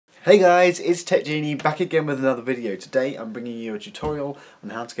Hey guys, it's TechGenie back again with another video. Today I'm bringing you a tutorial on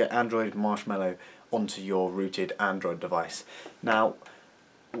how to get Android Marshmallow onto your rooted Android device. Now,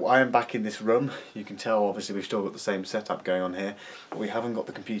 I am back in this room. You can tell obviously we've still got the same setup going on here, but we haven't got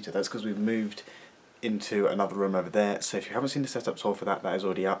the computer. That's because we've moved into another room over there. So if you haven't seen the setup tour for that, that is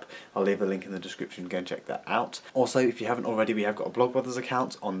already up. I'll leave a link in the description, go and check that out. Also, if you haven't already, we have got a Blog Brothers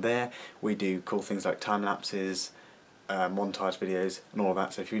account on there. We do cool things like time lapses, montage videos and all of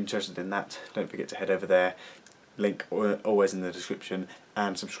that, so if you're interested in that, don't forget to head over there. Link always in the description,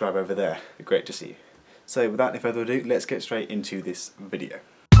 and subscribe over there. It'd be great to see you. So without any further ado, let's get straight into this video.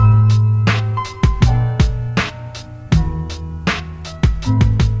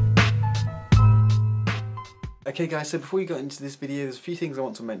 Okay guys, so before we get into this video, there's a few things I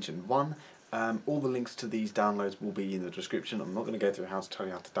want to mention. One, all the links to these downloads will be in the description. I'm not going to go through how to tell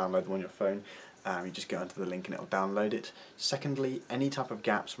you how to download them on your phone. You just go onto the link and it'll download it. Secondly, any type of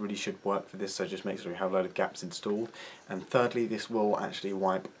gaps really should work for this, so just make sure you have a load of gaps installed. And thirdly, this will actually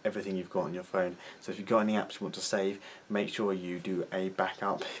wipe everything you've got on your phone. So if you've got any apps you want to save, make sure you do a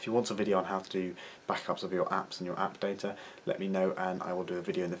backup. If you want a video on how to do backups of your apps and your app data, let me know and I will do a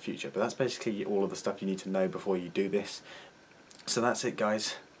video in the future. But that's basically all of the stuff you need to know before you do this. So that's it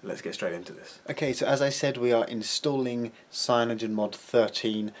guys. Let's get straight into this. Okay, so as I said, we are installing CyanogenMod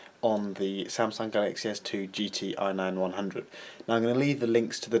 13 on the Samsung Galaxy S2 GT i9 100. Now I'm going to leave the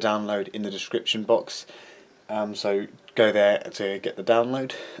links to the download in the description box, so go there to get the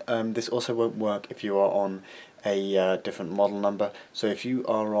download. This also won't work if you are on a different model number. So if you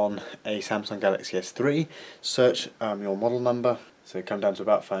are on a Samsung Galaxy S3, search your model number. So come down to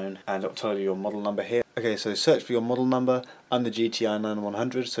About Phone and it'll tell you your model number here. Okay, so search for your model number and the GT i9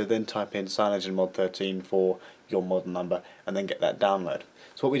 100, so then type in CyanogenMod 13 for your model number and then get that download.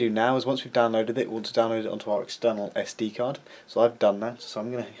 So what we do now is once we've downloaded it, we want to download it onto our external SD card. So I've done that, so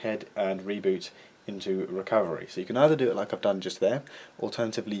I'm going to head and reboot into recovery. So you can either do it like I've done just there,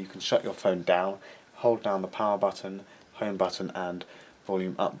 alternatively you can shut your phone down, hold down the power button, home button and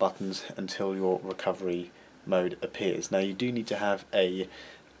volume up buttons until your recovery mode appears. Now you do need to have a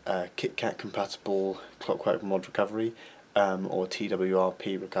KitKat compatible Clockwork Mod recovery or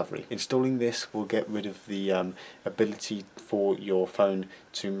TWRP recovery. Installing this will get rid of the ability for your phone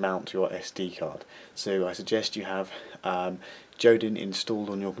to mount your SD card. So I suggest you have Jodin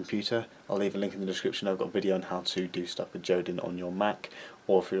installed on your computer. I'll leave a link in the description. I've got a video on how to do stuff with Jodin on your Mac,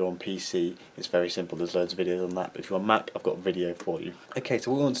 or if you're on PC it's very simple, there's loads of videos on that, but if you're on Mac I've got a video for you. Okay,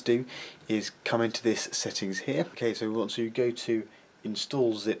 so what we want to do is come into this settings here. Okay, so we want to go to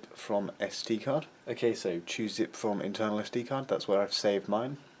Install zip from SD card. Okay, so choose zip from internal SD card, that's where I've saved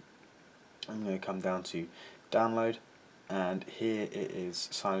mine. I'm going to come down to download, and here it is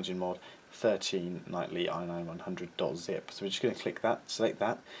CyanogenMod 13 nightly i9-100.zip. So we're just going to click that, select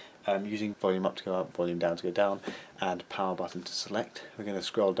that, using volume up to go up, volume down to go down, and power button to select. We're going to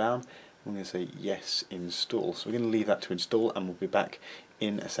scroll down, we're going to say yes, install. So we're going to leave that to install and we'll be back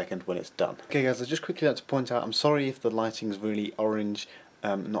in a second when it's done. Okay guys, I just quickly like to point out, I'm sorry if the lighting's really orange,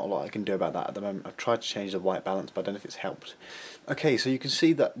 not a lot I can do about that at the moment. I've tried to change the white balance but I don't know if it's helped. Okay, so you can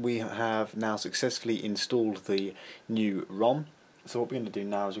see that we have now successfully installed the new ROM. So what we're going to do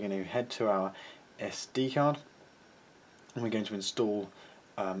now is we're going to head to our SD card and we're going to install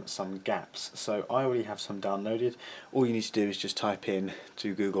some gaps. So I already have some downloaded. All you need to do is just type in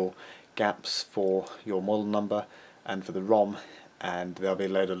to Google gaps for your model number and for the ROM, and there'll be a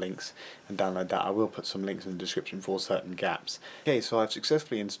load of links, and download that. I will put some links in the description for certain gaps. Okay, so I've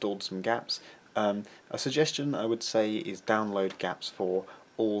successfully installed some gaps. A suggestion I would say is download gaps for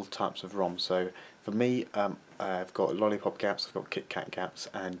all types of ROM. So for me, I've got lollipop gaps, I've got KitKat gaps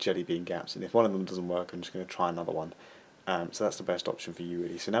and jelly bean gaps, and if one of them doesn't work I'm just going to try another one. So that's the best option for you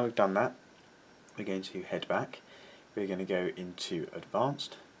really. So now we've done that, we're going to head back, we're going to go into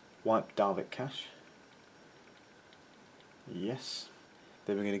advanced, wipe Dalvik cache, yes,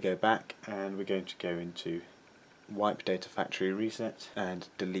 then we're going to go back and we're going to go into wipe data factory reset and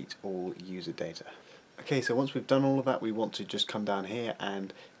delete all user data. Okay, so once we've done all of that we want to just come down here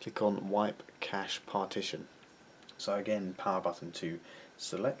and click on wipe cache partition. So again, power button to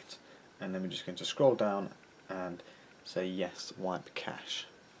select, and then we're just going to scroll down and say yes, wipe cache.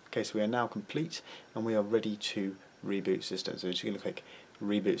 Okay, so we are now complete and we are ready to reboot system. So we're just going to click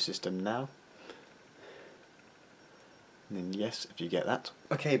reboot system now. And then yes, if you get that.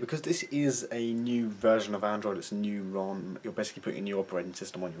 Okay, because this is a new version of Android, it's a new ROM, you're basically putting a new operating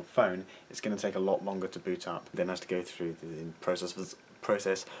system on your phone, it's going to take a lot longer to boot up. Then has to go through the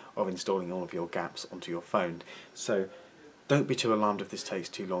process of installing all of your gaps onto your phone. So Don't be too alarmed if this takes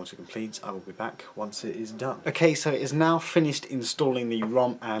too long to complete. I will be back once it is done. Okay, so it is now finished installing the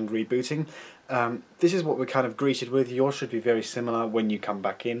ROM and rebooting. This is what we're kind of greeted with. Yours should be very similar when you come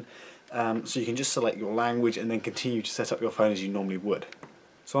back in. So you can just select your language and then continue to set up your phone as you normally would.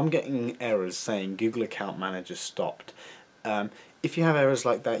 So I'm getting errors saying Google Account Manager stopped. If you have errors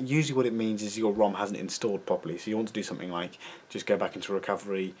like that, usually what it means is your ROM hasn't installed properly. So you want to do something like just go back into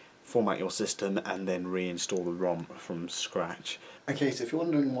recovery, format your system, and then reinstall the ROM from scratch. Okay, so if you're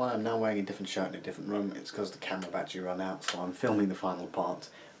wondering why I'm now wearing a different shirt in a different room, it's because the camera battery ran out, so I'm filming the final part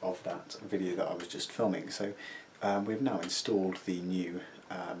of that video that I was just filming. So we've now installed the new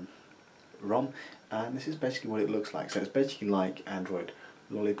ROM, and this is basically what it looks like. So it's basically like Android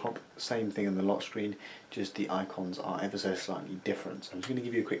Lollipop, same thing in the lock screen, just the icons are ever so slightly different. So I'm just going to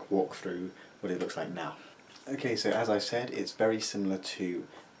give you a quick walk through what it looks like now. Okay, so as I said, it's very similar to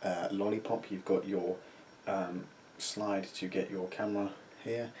Lollipop. You've got your slide to get your camera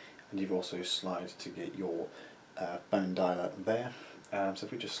here, and you've also slide to get your phone dialer there. So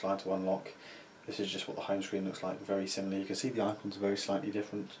if we just slide to unlock, this is just what the home screen looks like, very similar. You can see the icons are very slightly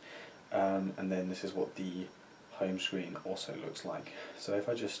different, and then this is what the home screen also looks like. So if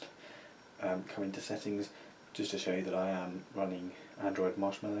I just come into settings, just to show you that I am running Android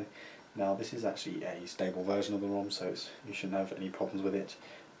Marshmallow. Now this is actually a stable version of the ROM, so you shouldn't have any problems with it.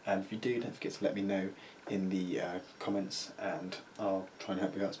 And if you do, don't forget to let me know in the comments, and I'll try and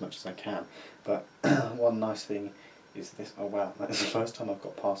help you out as much as I can. But one nice thing is this. Oh wow, that is the first time I've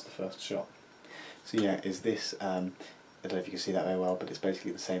got past the first shot. So yeah, is this, I don't know if you can see that very well, but it's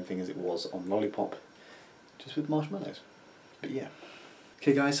basically the same thing as it was on Lollipop, just with marshmallows. But yeah.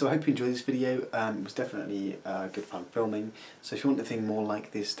 Okay guys, so I hope you enjoyed this video. It was definitely good fun filming. So if you want anything more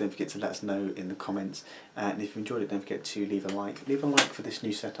like this, don't forget to let us know in the comments. And if you enjoyed it, don't forget to leave a like. Leave a like for this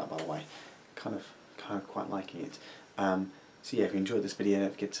new setup, by the way. Kind of quite liking it. So yeah, if you enjoyed this video,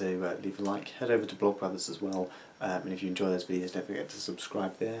 don't forget to leave a like. Head over to Blog Brothers as well. And if you enjoy those videos, don't forget to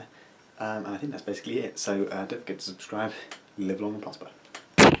subscribe there. And I think that's basically it. So don't forget to subscribe. Live long and prosper.